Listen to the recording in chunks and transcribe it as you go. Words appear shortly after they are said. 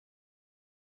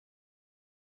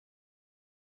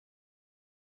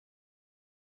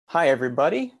Hi,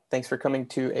 everybody. Thanks for coming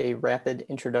to a rapid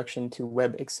introduction to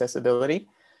web accessibility.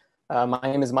 My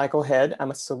name is Michael Head. I'm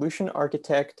a solution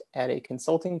architect at a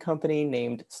consulting company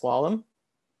named Slalom.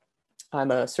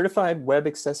 I'm a certified web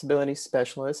accessibility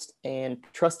specialist and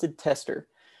trusted tester.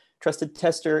 Trusted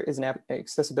tester is an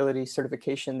accessibility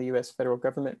certification the US federal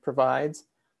government provides.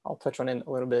 I'll touch on it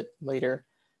a little bit later.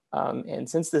 And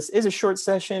since this is a short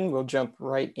session, we'll jump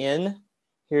right in.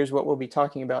 Here's what we'll be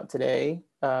talking about today.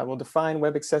 We'll define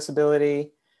web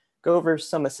accessibility, go over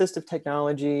some assistive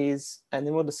technologies, and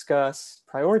then we'll discuss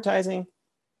prioritizing,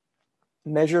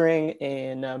 measuring,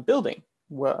 and building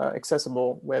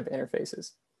accessible web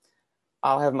interfaces.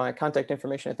 I'll have my contact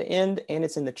information at the end, and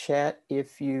it's in the chat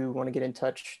if you want to get in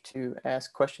touch to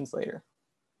ask questions later.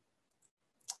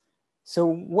 So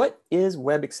what is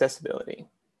web accessibility?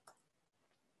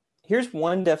 Here's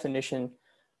one definition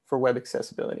for web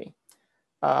accessibility.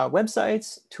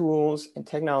 Websites, tools, and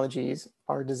technologies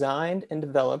are designed and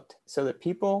developed so that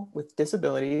people with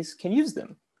disabilities can use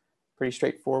them. Pretty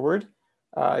straightforward.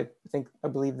 I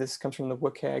believe this comes from the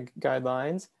WCAG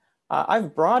guidelines.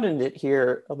 I've broadened it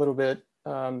here a little bit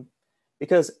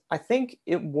because I think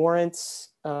it warrants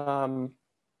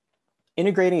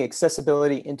integrating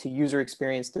accessibility into user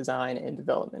experience design and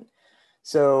development.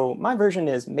 So my version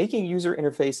is making user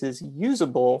interfaces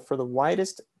usable for the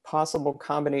widest possible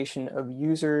combination of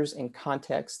users and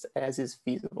context as is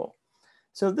feasible.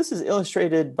 So this is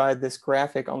illustrated by this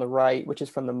graphic on the right, which is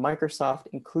from the Microsoft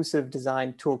Inclusive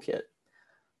Design Toolkit.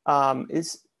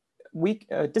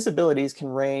 Disabilities can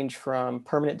range from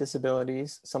permanent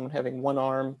disabilities, someone having one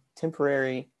arm,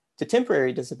 temporary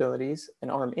disabilities, an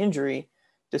arm injury,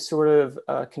 to sort of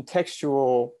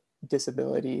contextual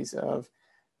disabilities of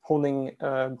holding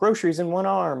groceries in one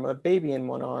arm, a baby in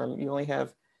one arm. You only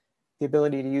have the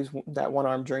ability to use that one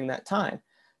arm during that time.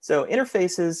 So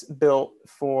interfaces built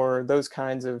for those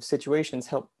kinds of situations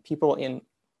help people in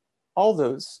all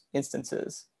those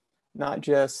instances, not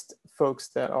just folks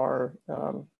that are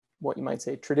what you might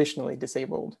say traditionally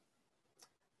disabled.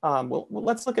 Well,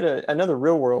 let's look at another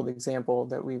real world example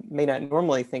that we may not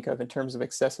normally think of in terms of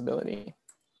accessibility.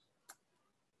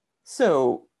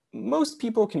 So most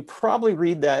people can probably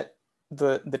read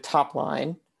the top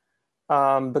line,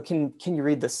 but can you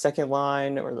read the second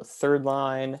line or the third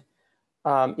line?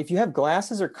 If you have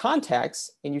glasses or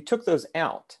contacts and you took those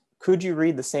out, could you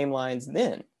read the same lines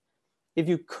then? If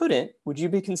you couldn't, would you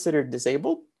be considered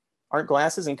disabled? Aren't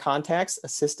glasses and contacts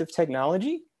assistive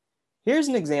technology? Here's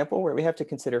an example where we have to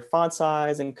consider font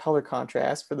size and color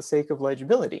contrast for the sake of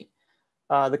legibility.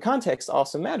 The context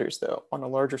also matters though. On a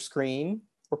larger screen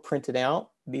or printed out,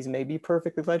 these may be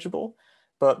perfectly legible,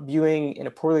 but viewing in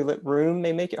a poorly lit room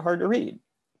may make it hard to read.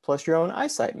 Plus your own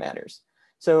eyesight matters.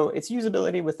 So it's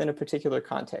usability within a particular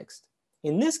context.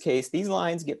 In this case, these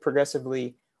lines get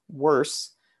progressively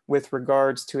worse with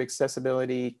regards to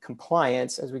accessibility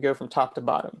compliance as we go from top to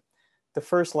bottom. The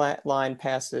first line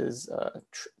passes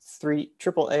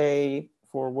AAA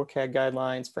for WCAG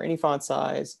guidelines for any font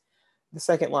size. The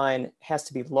second line has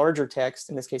to be larger text.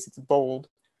 In this case, it's bold,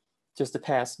 just to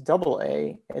pass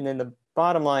AA, and then the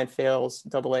bottom line fails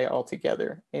AA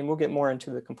altogether. And we'll get more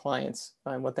into the compliance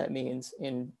and what that means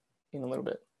in a little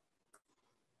bit.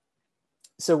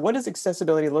 So what does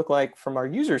accessibility look like from our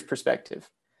user's perspective?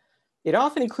 It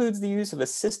often includes the use of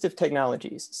assistive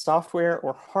technologies, software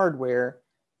or hardware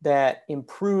that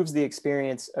improves the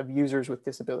experience of users with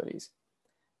disabilities.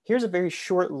 Here's a very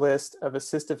short list of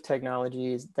assistive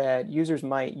technologies that users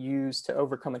might use to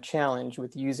overcome a challenge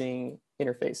with using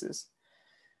interfaces.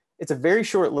 It's a very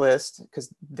short list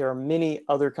because there are many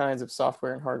other kinds of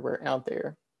software and hardware out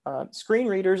there. Screen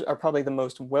readers are probably the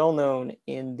most well-known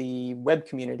in the web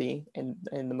community and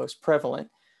the most prevalent.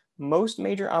 Most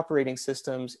major operating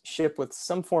systems ship with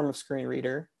some form of screen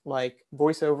reader, like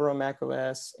VoiceOver on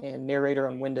macOS and Narrator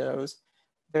on Windows.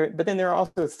 But then there are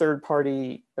also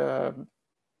third-party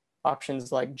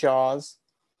options like JAWS.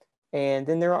 And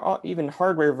then there are even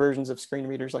hardware versions of screen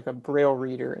readers like a Braille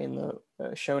reader in the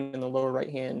shown in the lower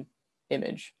right-hand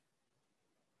image.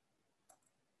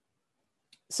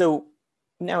 So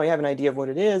now we have an idea of what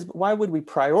it is, but why would we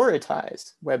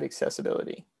prioritize web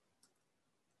accessibility?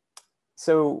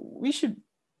 So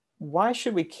why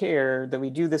should we care that we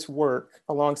do this work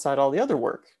alongside all the other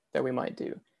work that we might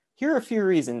do? Here are a few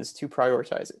reasons to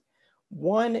prioritize it.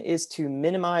 One is to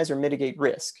minimize or mitigate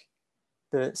risk.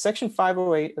 The Section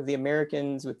 508 of the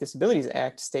Americans with Disabilities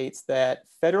Act states that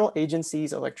federal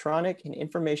agencies' electronic and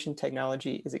information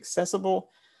technology is accessible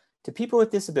to people with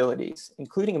disabilities,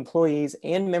 including employees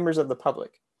and members of the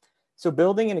public. So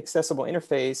building an accessible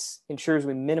interface ensures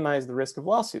we minimize the risk of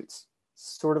lawsuits.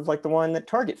 sort of like the one that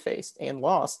Target faced and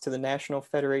lost to the National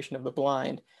Federation of the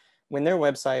Blind when their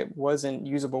website wasn't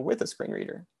usable with a screen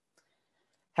reader.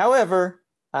 However,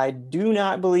 I do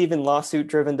not believe in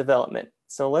lawsuit-driven development.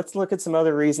 So let's look at some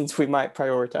other reasons we might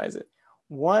prioritize it.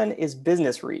 One is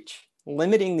business reach.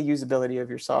 Limiting the usability of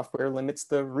your software limits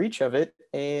the reach of it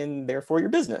and therefore your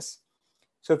business.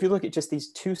 So if you look at just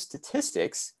these two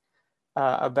statistics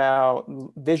about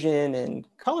vision and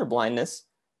color blindness,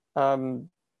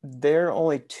 there are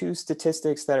only two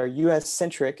statistics that are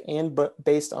US-centric and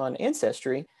based on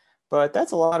ancestry, but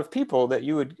that's a lot of people that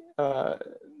you would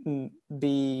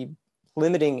be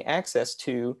limiting access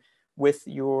to with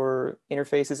your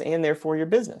interfaces and therefore your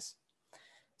business.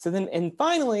 So then, and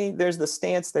finally, there's the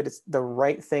stance that it's the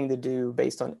right thing to do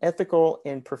based on ethical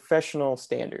and professional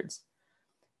standards.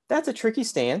 That's a tricky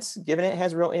stance, given it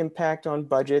has real impact on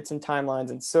budgets and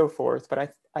timelines and so forth,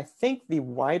 but I think the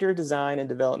wider design and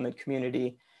development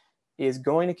community is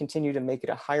going to continue to make it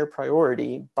a higher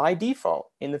priority by default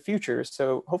in the future,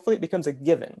 so hopefully it becomes a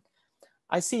given.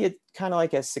 I see it kind of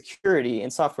like as security in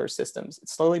software systems.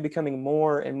 It's slowly becoming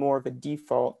more and more of a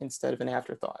default instead of an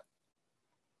afterthought.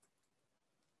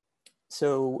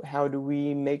 So how do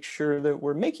we make sure that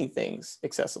we're making things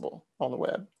accessible on the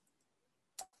web?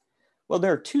 Well,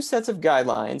 there are two sets of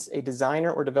guidelines a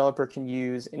designer or developer can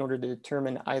use in order to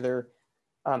determine either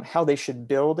how they should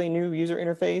build a new user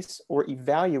interface or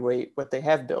evaluate what they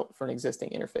have built for an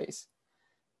existing interface.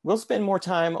 We'll spend more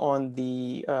time on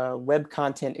the Web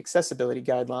Content Accessibility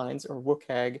Guidelines, or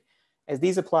WCAG, as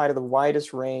these apply to the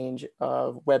widest range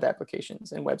of web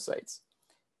applications and websites.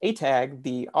 ATAG,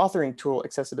 the authoring tool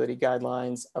accessibility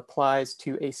guidelines, applies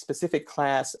to a specific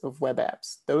class of web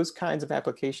apps, those kinds of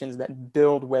applications that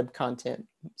build web content,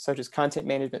 such as content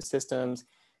management systems,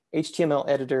 HTML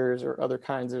editors, or other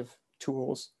kinds of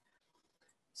tools.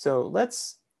 So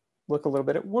let's look a little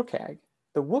bit at WCAG.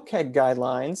 The WCAG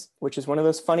guidelines, which is one of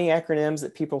those funny acronyms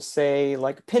that people say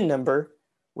like PIN number,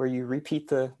 where you repeat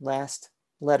the last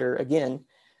letter again,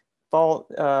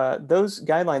 those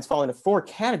guidelines fall into 4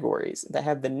 categories that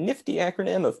have the nifty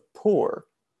acronym of POUR,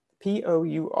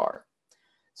 P-O-U-R.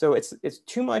 So it's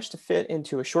too much to fit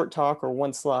into a short talk or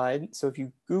one slide. So if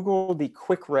you Google the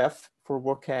quick ref for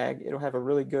WCAG, it'll have a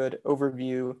really good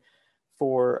overview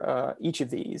for each of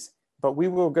these, but we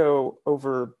will go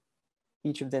over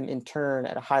each of them in turn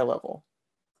at a high level.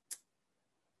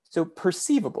 So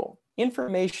perceivable.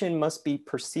 Information must be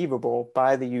perceivable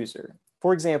by the user.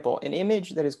 For example, an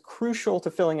image that is crucial to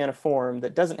filling out a form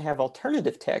that doesn't have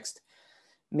alternative text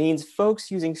means folks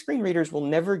using screen readers will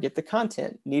never get the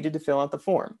content needed to fill out the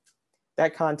form.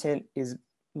 That content is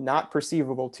not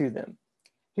perceivable to them.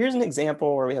 Here's an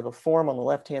example where we have a form on the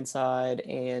left-hand side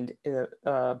and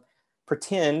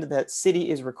pretend that city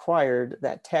is required,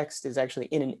 that text is actually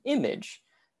in an image,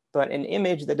 but an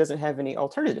image that doesn't have any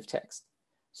alternative text.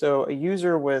 So a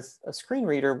user with a screen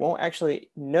reader won't actually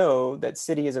know that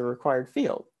city is a required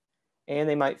field. And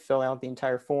they might fill out the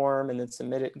entire form and then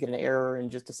submit it, get an error,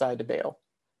 and just decide to bail.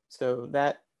 So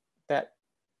that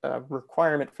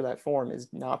requirement for that form is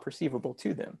not perceivable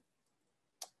to them.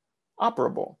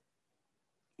 Operable.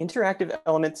 Interactive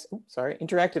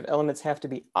elements have to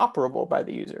be operable by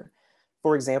the user.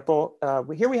 For example,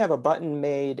 here we have a button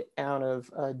made out of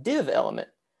a div element.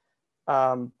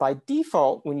 By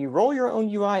default, when you roll your own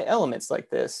UI elements like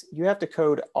this, you have to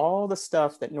code all the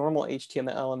stuff that normal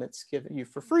HTML elements give you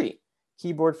for free.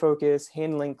 Keyboard focus,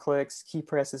 handling clicks, key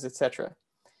presses, etc.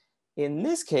 In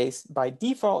this case, by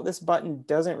default, this button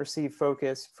doesn't receive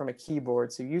focus from a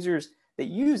keyboard, so users that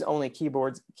use only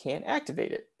keyboards can't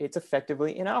activate it. It's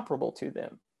effectively inoperable to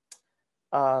them.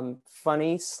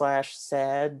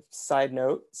 Funny/sad side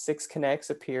note, 6connects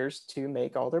appears to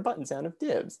make all their buttons out of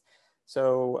divs.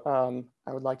 So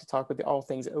I would like to talk with the All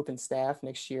Things Open staff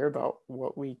next year about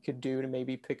what we could do to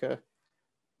maybe pick a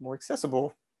more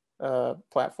accessible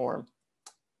platform.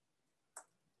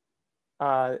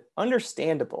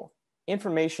 Understandable.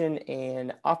 Information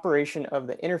and operation of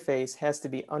the interface has to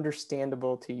be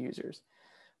understandable to users.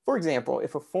 For example,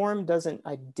 if a form doesn't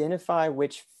identify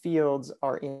which fields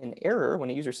are in error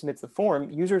when a user submits the form,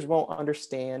 users won't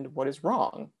understand what is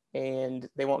wrong and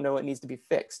they won't know it needs to be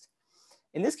fixed.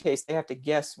 In this case, they have to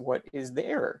guess what is the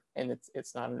error, and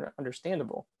it's not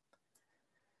understandable.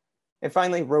 And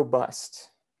finally, robust.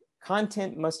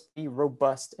 Content must be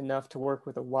robust enough to work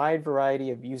with a wide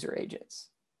variety of user agents.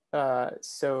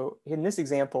 So in this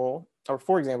example, or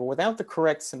for example, without the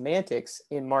correct semantics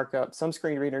in markup, some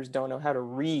screen readers don't know how to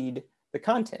read the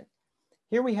content.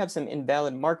 Here we have some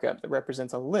invalid markup that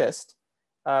represents a list,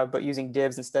 but using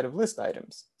divs instead of list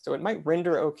items. So it might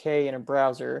render okay in a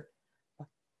browser,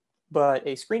 but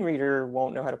a screen reader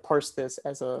won't know how to parse this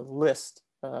as a list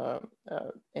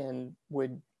and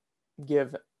would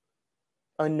give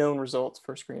unknown results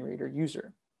for a screen reader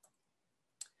user.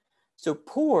 So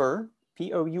POUR,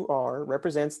 P-O-U-R,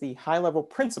 represents the high-level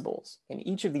principles. In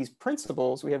each of these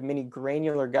principles, we have many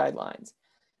granular guidelines.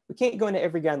 We can't go into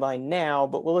every guideline now,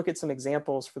 but we'll look at some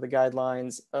examples for the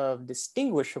guidelines of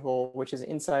distinguishable, which is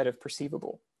inside of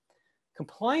perceivable.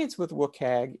 Compliance with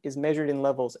WCAG is measured in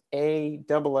levels A,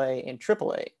 AA, and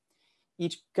AAA.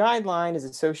 Each guideline is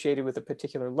associated with a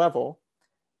particular level.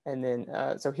 And then,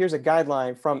 so here's a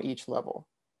guideline from each level.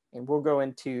 And we'll go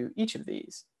into each of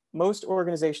these. Most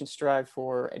organizations strive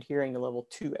for adhering to level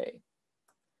 2A.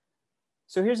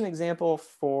 So here's an example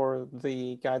for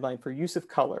the guideline for use of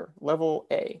color, level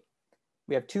A.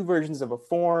 We have two versions of a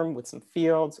form with some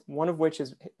fields, one of which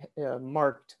is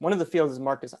marked, one of the fields is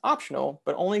marked as optional,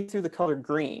 but only through the color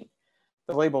green.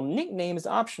 The label nickname is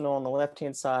optional on the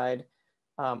left-hand side,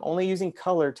 only using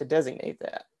color to designate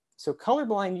that. So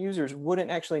colorblind users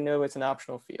wouldn't actually know it's an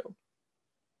optional field.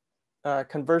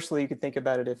 Conversely, you could think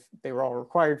about it if they were all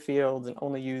required fields and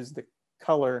only use the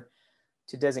color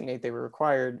to designate they were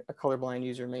required, a colorblind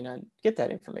user may not get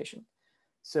that information.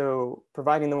 So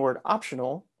providing the word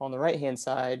optional on the right-hand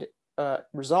side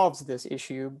resolves this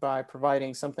issue by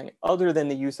providing something other than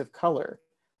the use of color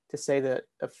to say that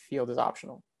a field is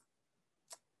optional.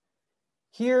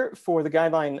 Here, for the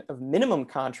guideline of minimum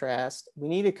contrast, we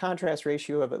need a contrast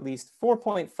ratio of at least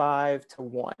 4.5 to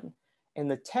 1. And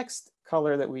the text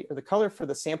color that or the color for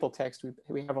the sample text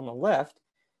we have on the left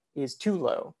is too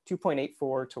low,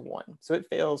 2.84 to 1. So it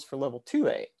fails for level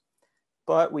 2A.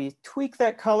 But we tweak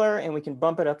that color and we can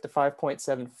bump it up to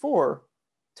 5.74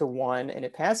 to 1 and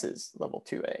it passes level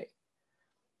 2A.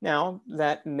 Now,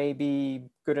 that may be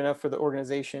good enough for the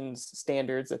organization's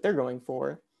standards that they're going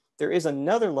for. There is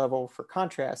another level for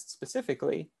contrast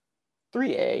specifically,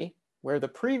 3A, where the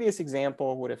previous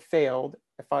example would have failed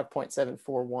at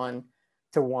 5.741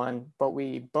 to 1, but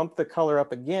we bump the color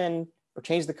up again or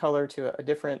change the color to a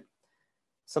different,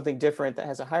 something different that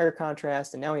has a higher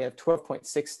contrast, and now we have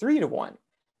 12.63 to 1.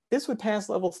 This would pass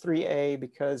level 3A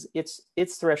because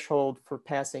its threshold for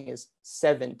passing is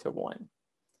 7 to 1.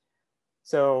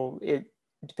 So it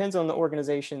depends on the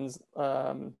organization's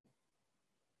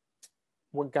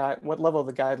what level of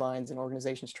the guidelines an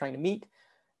organization is trying to meet,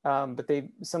 but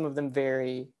some of them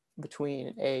vary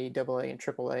between A, AA, and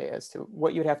AAA as to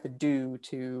what you'd have to do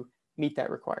to meet that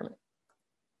requirement.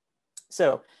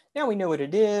 So now we know what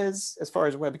it is as far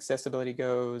as web accessibility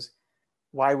goes,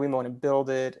 why we want to build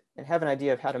it, and have an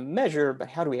idea of how to measure, but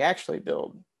how do we actually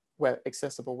build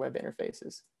accessible web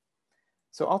interfaces?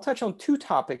 So I'll touch on two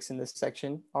topics in this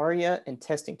section, ARIA and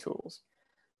testing tools.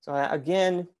 So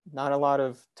again, not a lot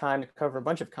of time to cover a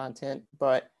bunch of content,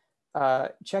 but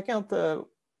check out the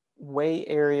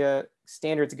WAI-ARIA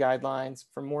standards guidelines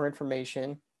for more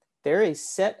information. They're a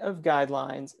set of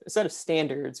guidelines, a set of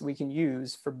standards we can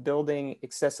use for building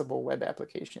accessible web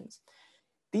applications.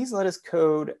 These let us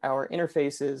code our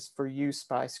interfaces for use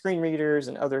by screen readers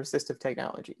and other assistive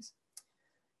technologies.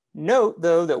 Note,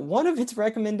 though, that one of its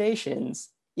recommendations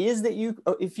is that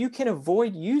if you can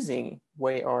avoid using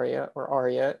WAI-ARIA or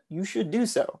ARIA, you should do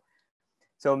so.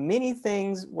 So many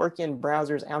things work in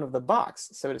browsers out of the box,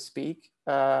 so to speak,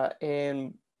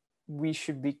 and we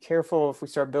should be careful if we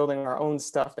start building our own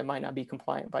stuff that might not be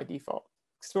compliant by default.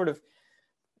 Sort of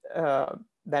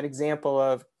that example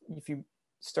of if you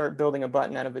start building a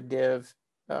button out of a div,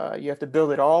 you have to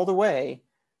build it all the way,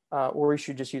 or you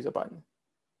should just use a button.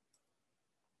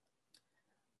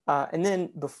 And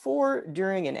then before,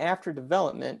 during, and after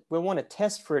development, we'll want to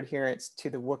test for adherence to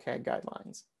the WCAG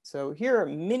guidelines. So here are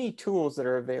many tools that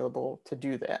are available to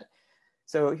do that.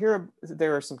 So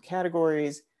there are some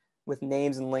categories with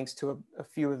names and links to a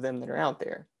few of them that are out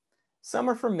there. Some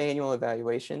are for manual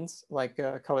evaluations, like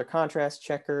color contrast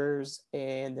checkers,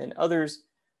 and then others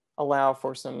allow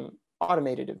for some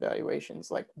automated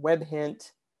evaluations, like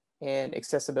WebHint and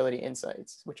Accessibility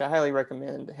Insights, which I highly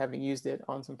recommend, having used it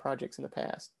on some projects in the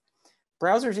past.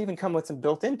 Browsers even come with some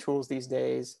built-in tools these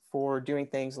days for doing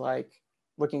things like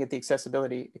looking at the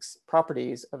accessibility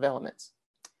properties of elements.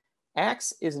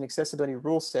 ACTS is an accessibility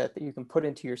rule set that you can put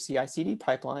into your CI/CD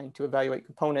pipeline to evaluate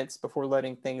components before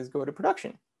letting things go to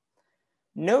production.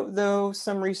 Note, though,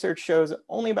 some research shows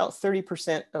only about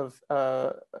 30% of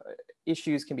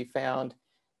issues can be found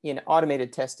in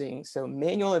automated testing, so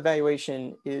manual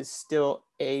evaluation is still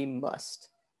a must.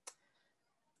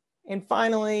 And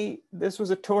finally, this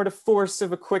was a tour de force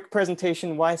of a quick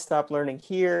presentation. Why stop learning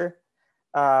here?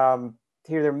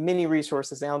 Here there are many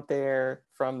resources out there,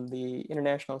 from the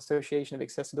International Association of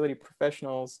Accessibility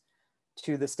Professionals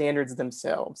to the standards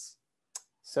themselves.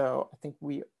 So I think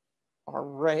we are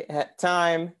right at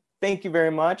time. Thank you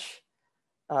very much.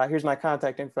 Here's my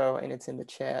contact info, and it's in the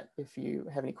chat if you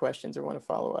have any questions or want to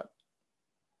follow up.